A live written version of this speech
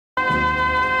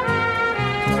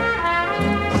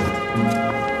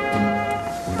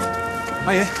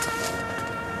Hiya.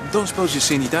 Don't suppose you've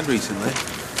seen your dad recently?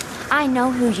 I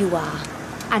know who you are,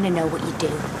 and I know what you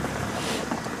do.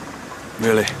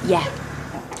 Really? Yeah.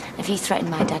 If you threaten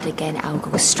my dad again, I'll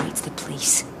go straight to the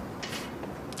police.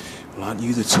 Well, aren't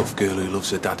you the tough girl who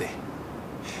loves her daddy?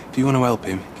 If you want to help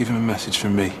him, give him a message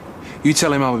from me. You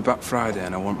tell him I'll be back Friday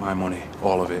and I want my money.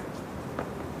 All of it.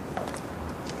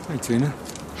 Hey, Tina.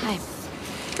 Hi.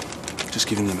 Just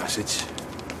give him the message.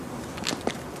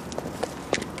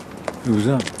 Who was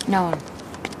that? No one.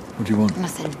 What do you want?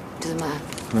 Nothing. Doesn't matter.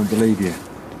 I don't believe you.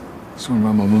 Someone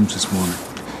around my mum's this morning.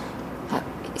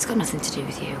 It's got nothing to do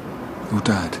with you. Your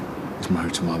dad is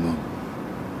married to my mum.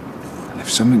 And if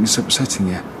something is upsetting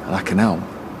you and I can help,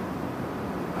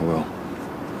 I will.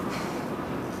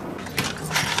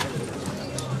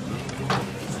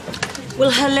 Will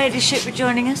her ladyship be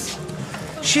joining us?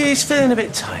 She's feeling a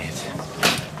bit tired.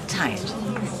 Tired?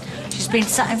 She's been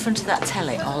sat in front of that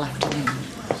telly all afternoon.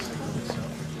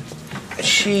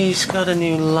 She's got a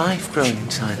new life growing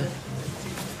inside her.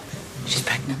 She's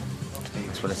pregnant.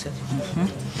 That's what I said.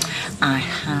 I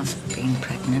have been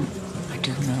pregnant. I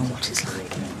do know what it's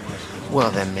like.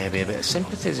 Well, then maybe a bit of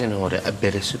sympathy's in order, a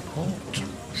bit of support.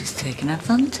 She's taken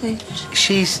advantage.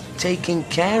 She's taking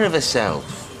care of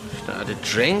herself. She's not had a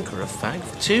drink or a fag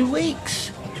for 2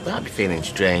 weeks. She might be feeling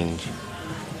strange.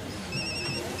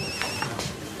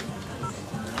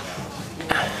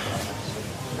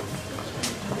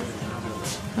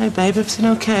 Hey, babe, everything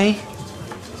okay?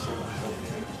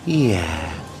 Yeah.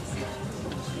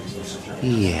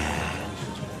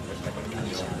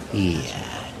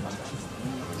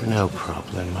 No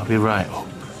problem. I'll be right up.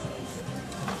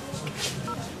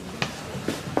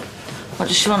 What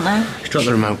does she want now? She's dropped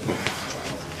the remote.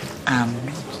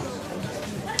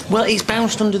 Well, it's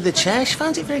bounced under the chair. She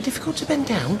finds it very difficult to bend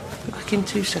down. Be back in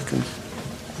 2 seconds.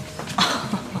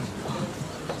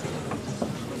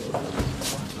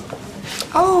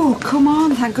 Oh, come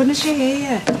on, thank goodness you're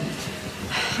here.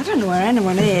 I don't know where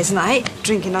anyone is, and I hate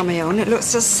drinking on my own. It looks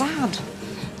so sad.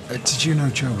 Did you know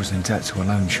Joe was in debt to a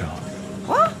loan shark?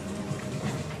 What?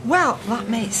 Well, that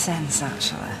makes sense,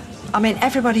 actually. I mean,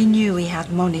 everybody knew he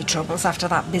had money troubles after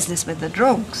that business with the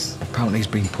drugs. Apparently he's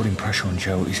been putting pressure on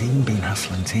Joe. He's even been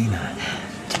hassling Tina.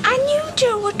 I knew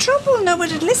Joe were trouble.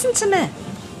 Nobody'd listen to me.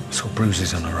 Saw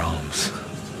bruises on her arms.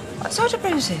 What sort of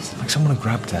bruises? Like someone had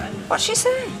grabbed her. What'd she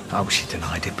say? Oh, she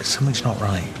denied it, but something's not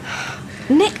right.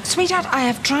 Nick, sweetheart, I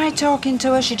have tried talking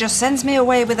to her. She just sends me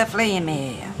away with a flea in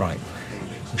me ear. Right.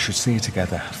 We should see her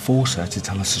together. Force her to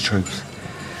tell us the truth.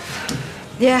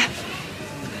 Yeah.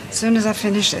 As soon as I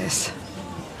finish this.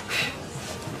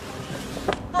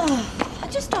 Oh, I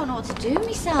just don't know what to do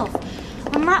myself.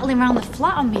 I'm rattling around the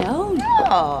flat on my own.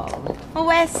 Oh, well,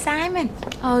 where's Simon?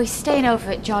 Oh, he's staying over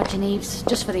at George and Eve's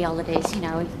just for the holidays, you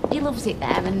know, and he loves it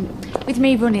there, and with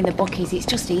me running the bookies, it's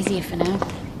just easier for now.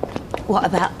 What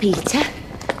about Peter?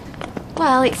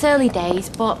 Well, it's early days,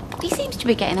 but he seems to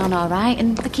be getting on all right,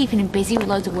 and they're keeping him busy with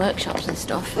loads of workshops and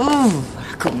stuff. Oh,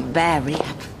 I couldn't bear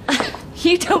rehab.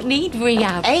 You don't need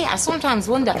rehab. Hey, I sometimes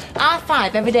wonder.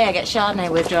 5:30 every day I get Chardonnay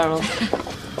withdrawals.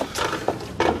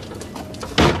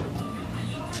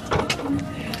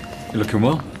 You're looking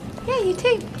well. Yeah, you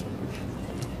too.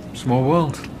 Small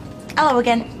world. Hello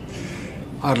again.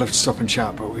 I'd love to stop and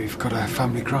chat, but we've got a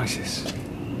family crisis.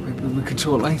 Maybe we can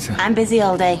talk later. I'm busy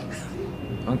all day.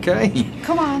 Okay.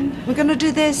 Come on, we're going to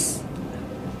do this.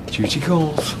 Duty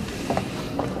calls.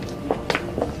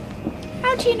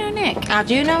 How do you know Nick? How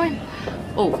do you know him?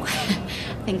 Oh,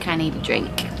 I think I need a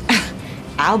drink.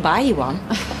 I'll buy you one.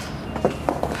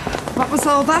 What was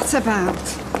all that about?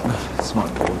 It's not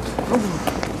important.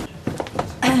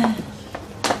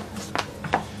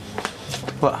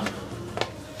 What?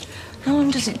 How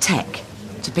long does it take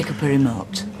to pick up a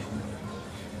remote?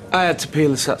 I had to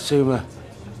peel the Satsuma.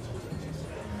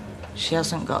 She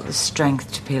hasn't got the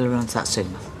strength to peel her own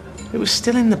Satsuma. It was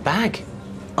still in the bag.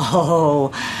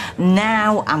 Oh,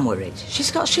 now I'm worried.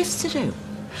 She's got shifts to do.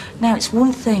 Now, it's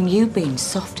one thing you being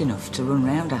soft enough to run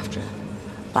round after her,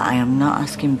 but I am not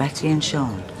asking Betty and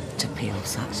Sean to peel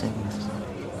Satsumas.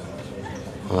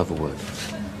 I'll have a word.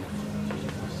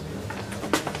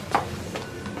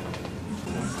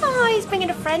 Oh, he's bringing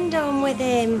a friend home with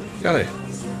him. Gary,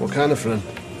 what kind of friend?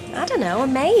 I don't know, a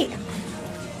mate.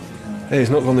 Hey, he's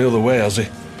not gone the other way, has he?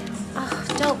 Oh,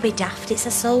 don't be daft, it's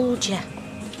a soldier.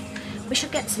 We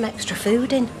should get some extra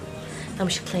food in, and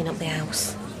we should clean up the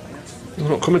house. He's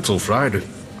not coming till Friday.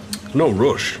 No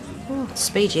rush.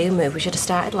 Speed you move, we should have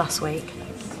started last week.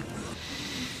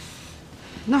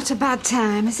 Not a bad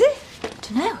time, is it?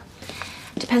 Dunno.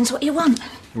 Depends what you want.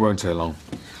 It won't take long.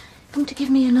 Come to give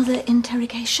me another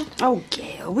interrogation? Oh,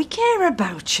 Gail, we care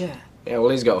about you. Yeah, well,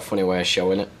 he's got a funny way of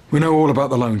showing it. We know all about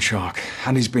the loan shark,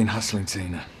 and he's been hassling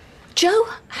Tina. Joe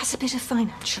has a bit of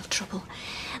financial trouble.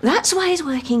 That's why he's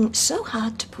working so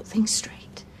hard to put things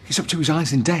straight. He's up to his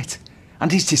eyes in debt,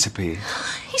 and he's disappeared.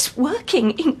 He's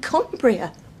working in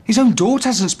Cumbria. His own daughter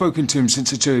hasn't spoken to him since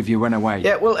the two of you went away.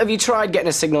 Yeah, well, have you tried getting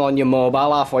a signal on your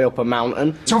mobile halfway up a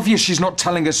mountain? It's obvious she's not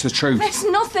telling us the truth. There's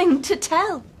nothing to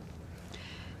tell.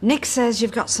 Nick says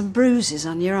you've got some bruises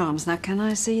on your arms. Now, can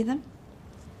I see them?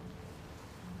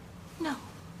 No,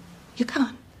 you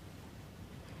can't.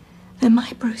 They're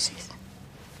my bruises,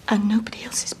 and nobody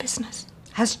else's business.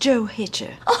 Has Joe hit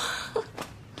you? Oh,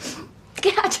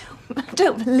 I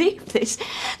don't believe this.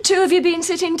 Two of you been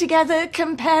sitting together,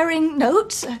 comparing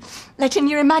notes, letting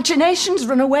your imaginations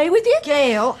run away with you?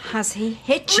 Gail, has he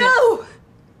hit you? No!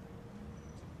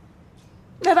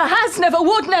 Never has, never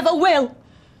would, never will.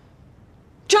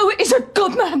 Joe is a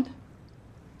good man.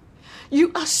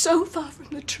 You are so far from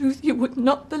the truth you would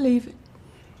not believe it.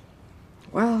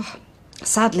 Well,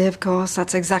 sadly, of course,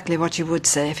 that's exactly what you would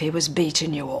say if he was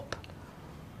beating you up.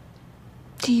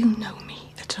 Do you know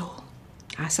me at all?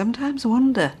 I sometimes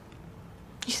wonder.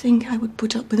 You think I would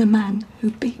put up with a man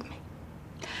who beat me?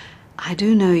 I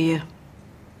do know you.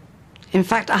 In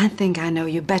fact, I think I know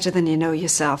you better than you know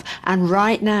yourself. And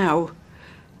right now,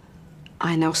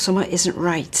 I know something isn't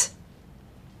right.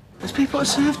 There's people to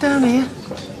serve down here.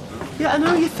 Yeah, I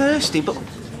know you're thirsty, but...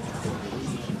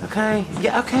 OK.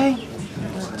 Yeah, OK.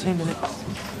 2 minutes.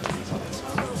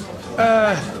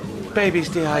 Baby's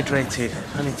dehydrated.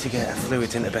 I need to get a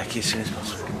fluid into Becky as soon as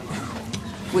possible.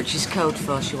 Which is code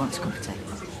for she wants a cup of tea.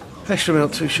 Extra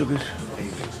milk, 2 sugars.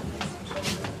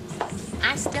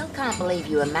 I still can't believe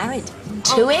you were married.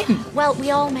 To him? Well,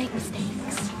 we all make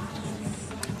mistakes.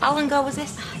 How long ago was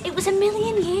this? It was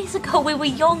 1,000,000 years ago. We were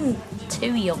young.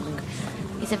 Too young.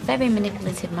 He's a very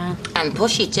manipulative man. And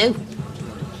pushy too.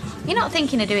 You're not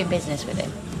thinking of doing business with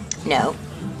him? No.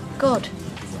 Good.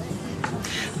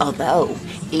 Although,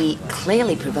 he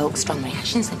clearly provokes strong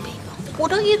reactions in people. Well,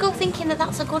 don't you go thinking that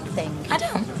that's a good thing? I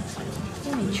don't.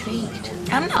 You're intrigued.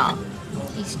 I'm not.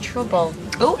 He's trouble.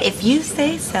 Oh, if you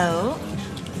say so.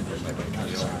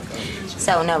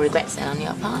 So, no regrets then on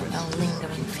your part? No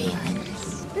lingering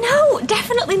feelings? No,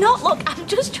 definitely not. Look, I'm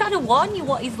just trying to warn you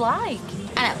what he's like.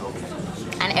 I know.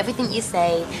 And everything you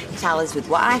say tallies with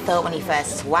what I thought when he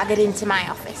first swaggered into my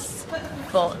office.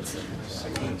 But...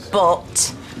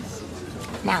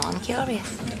 Now I'm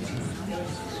curious.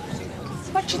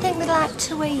 What do you think we'd like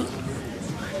to eat?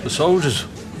 The soldiers,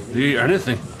 they eat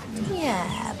anything.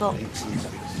 Yeah, but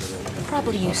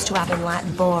probably used to having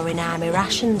like boring army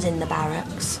rations in the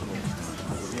barracks.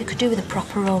 They could do with a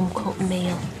proper home-cooked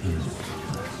meal.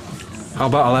 How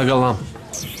about a leg of lamb?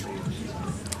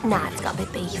 Nah, it's got to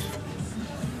be beef.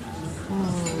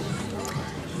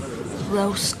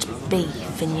 Roast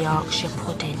beef in Yorkshire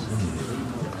pudding.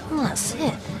 Oh, that's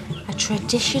it. A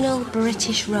traditional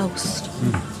British roast.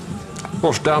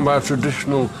 What's down by a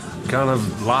traditional kind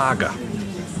of lager?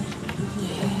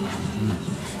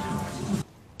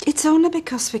 It's only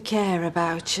because we care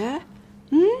about you.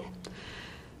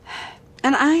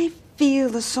 And I feel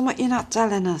there's something you're not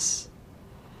telling us.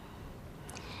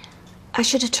 I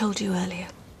should have told you earlier.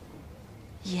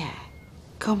 Yeah.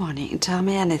 Come on, you can tell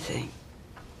me anything.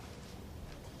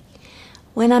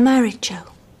 When I married Joe,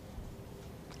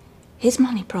 his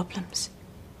money problems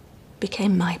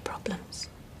became my problems.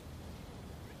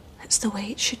 That's the way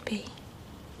it should be.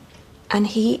 And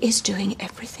he is doing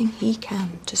everything he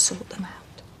can to sort them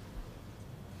out.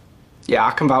 Yeah,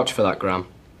 I can vouch for that, Graham.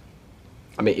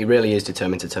 I mean, he really is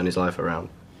determined to turn his life around.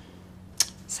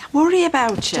 So I worry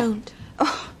about you. Don't.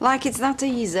 Oh, like it's that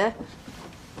easy.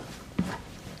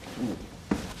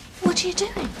 What are you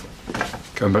doing?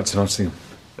 Going back to Nottingham.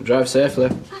 Drive safely.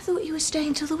 I thought you were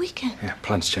staying till the weekend. Yeah,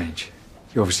 plans change.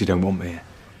 You obviously don't want me here.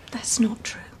 That's not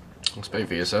true. Well, speak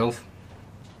for yourself.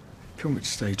 If you want me to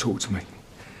stay, talk to me.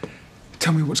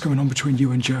 Tell me what's going on between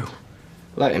you and Joe.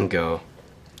 Let him go.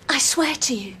 I swear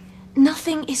to you,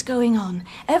 nothing is going on.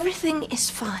 Everything is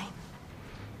fine.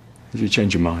 If you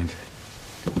change your mind,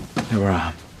 know where I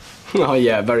am. Oh,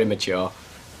 yeah, very mature.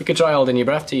 You could try holding your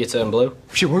breath till you turn blue.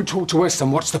 If she won't talk to us,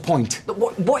 then what's the point?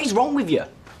 What is wrong with you?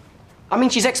 I mean,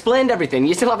 she's explained everything.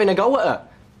 You're still having a go at her.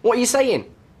 What are you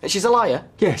saying? That she's a liar?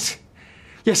 Yes.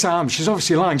 Yes, I am. She's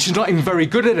obviously lying. She's not even very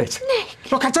good at it. Nick!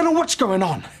 Look, I don't know what's going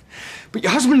on. But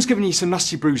your husband's given you some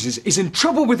nasty bruises, is in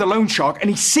trouble with the loan shark, and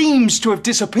he seems to have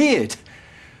disappeared.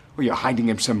 Or you're hiding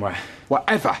him somewhere.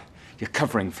 Whatever, you're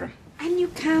covering for him. And you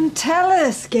can't tell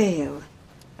us, Gail.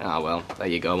 Ah, well, there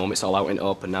you go, Mum. It's all out in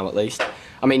open now, at least.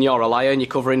 I mean, you're a liar and you're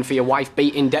covering for your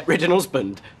wife-beating, debt-ridden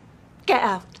husband. Get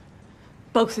out.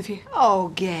 Both of you. Oh,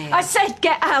 Gail. I said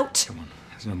get out! Come on,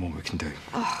 there's no more we can do.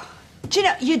 Do you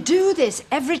know, you do this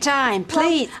every time,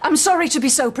 please. Well, I'm sorry to be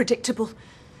so predictable.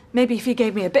 Maybe if you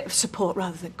gave me a bit of support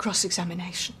rather than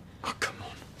cross-examination. Oh, come on.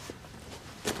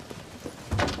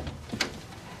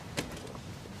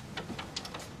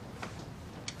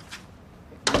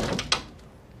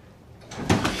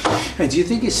 Hey, do you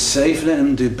think it's safe letting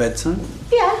them do bedtime?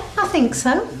 Yeah, I think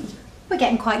so. We're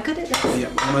getting quite good at this. Yeah,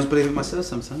 I almost believe it myself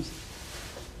sometimes.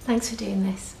 Thanks for doing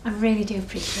this. I really do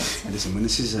appreciate it. Listen, when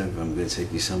this is over, I'm going to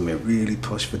take you somewhere really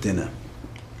posh for dinner.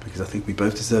 Because I think we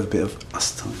both deserve a bit of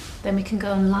us time. Then we can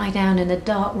go and lie down in a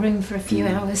dark room for a few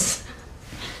hours.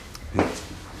 Yeah.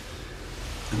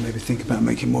 And maybe think about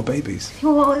making more babies.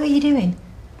 Well, what are you doing?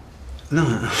 No,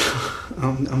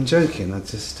 I'm joking.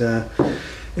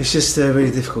 It's just really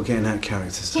difficult getting out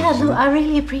characters. Yeah, look, I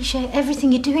really appreciate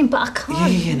everything you're doing, but I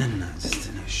can't. Yeah, no.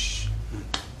 Just, shh.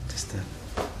 Just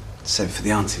save it for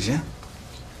the aunties, yeah?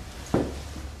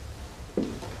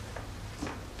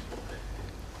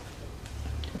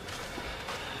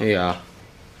 Yeah.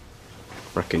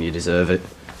 Reckon you deserve it.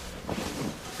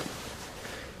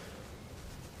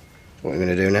 What are you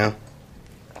going to do now?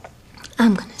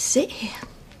 I'm going to sit here,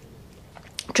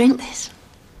 drink this,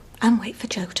 and wait for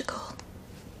Joe to call.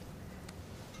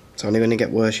 It's only going to get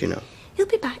worse, you know. He'll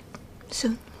be back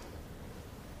soon.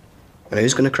 And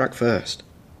who's going to crack first?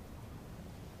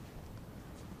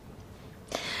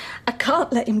 I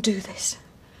can't let him do this.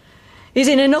 He's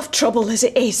in enough trouble as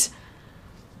it is.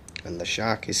 And the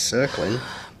shark is circling.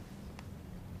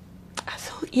 I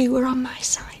thought you were on my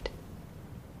side.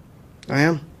 I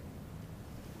am.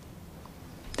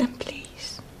 Then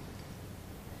please,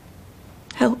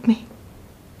 help me.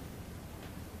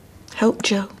 Help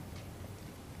Joe.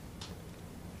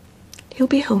 He'll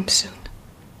be home soon.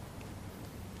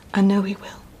 I know he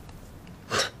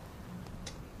will.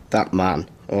 That man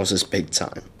owes us big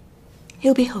time.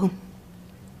 He'll be home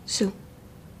soon.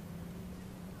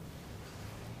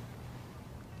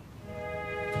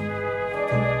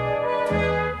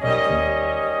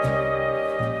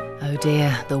 Oh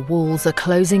dear, the walls are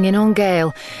closing in on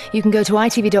Gail. You can go to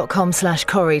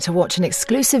itv.com/Corrie to watch an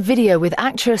exclusive video with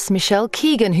actress Michelle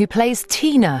Keegan, who plays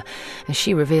Tina, as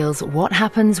she reveals what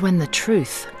happens when the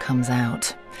truth comes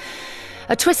out.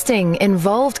 A twisting,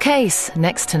 involved case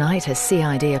next tonight as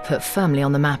CID are put firmly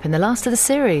on the map in the last of the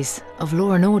series of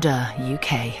Law & Order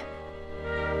UK.